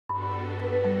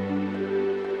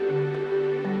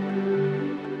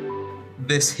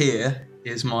this here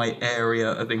is my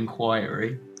area of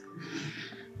inquiry,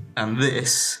 and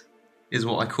this is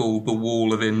what I call the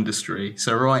wall of industry.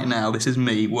 So right now, this is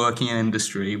me working in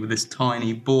industry with this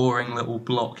tiny, boring little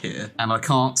block here, and I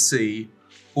can't see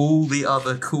all the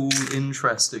other cool,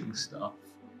 interesting stuff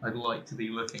I'd like to be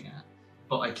looking at,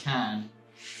 but I can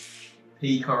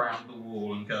peek around the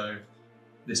wall and go,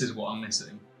 this is what I'm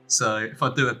missing. So if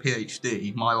I do a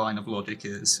PhD, my line of logic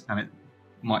is, and it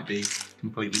might be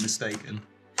completely mistaken,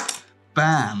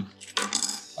 bam!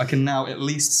 I can now at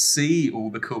least see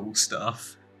all the cool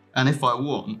stuff, and if I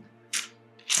want,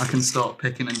 I can start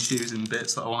picking and choosing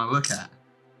bits that I want to look at.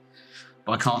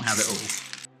 But I can't have it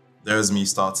all. There's me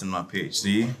starting my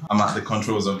PhD. I'm at the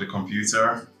controls of the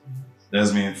computer.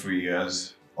 There's me in 3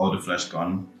 years, all the flesh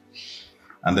gone.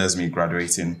 And there's me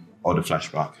graduating, all the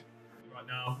flashback. Right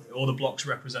now, all the blocks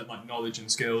represent like knowledge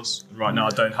and skills. And right now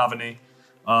I don't have any.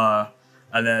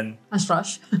 And then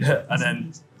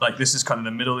like this is kind of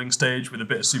the middling stage with a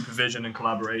bit of supervision and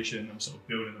collaboration. I'm sort of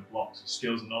building the blocks of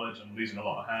skills and knowledge. I'm losing a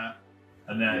lot of hair.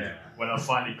 And then when I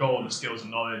finally got all the skills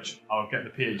and knowledge, I'll get the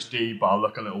PhD, but I'll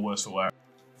look a little worse for wear.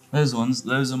 Those ones,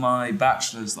 those are my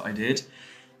bachelors that I did.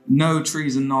 No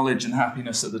trees and knowledge and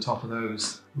happiness at the top of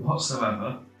those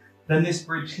whatsoever. Then this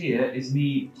bridge here is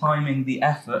me climbing the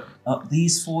effort up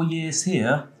these 4 years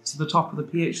here to the top of the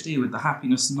PhD with the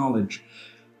happiness and knowledge.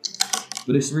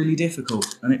 But it's really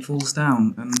difficult and it falls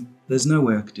down, and there's no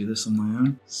way I could do this on my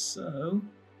own. So,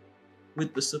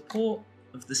 with the support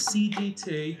of the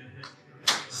CDT,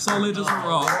 solid as a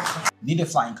rock. Need a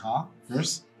flying car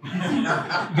first.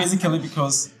 Basically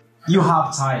because you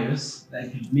have tires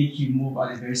that could make you move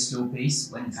at a very slow pace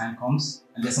when the time comes.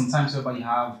 And there's sometimes where you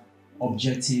have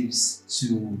objectives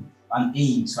to an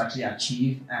aim to actually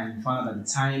achieve, and you find out at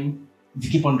the time, if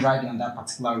you keep on driving on that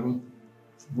particular road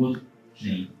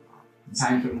lane, the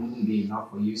time frame wouldn't be enough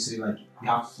for you, so you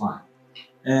have to fly.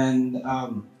 And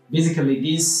basically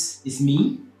this is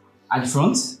me at the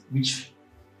front, which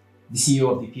the CEO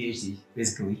of the PhD,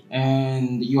 basically.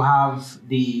 And you have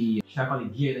the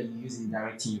gear that you use in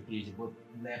directing your PhD, both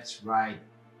left, right,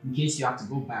 in case you have to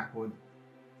go backward.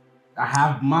 I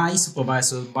have my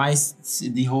supervisor,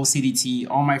 the whole CDT,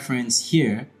 all my friends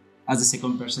here as the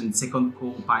second person, second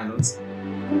co-pilot.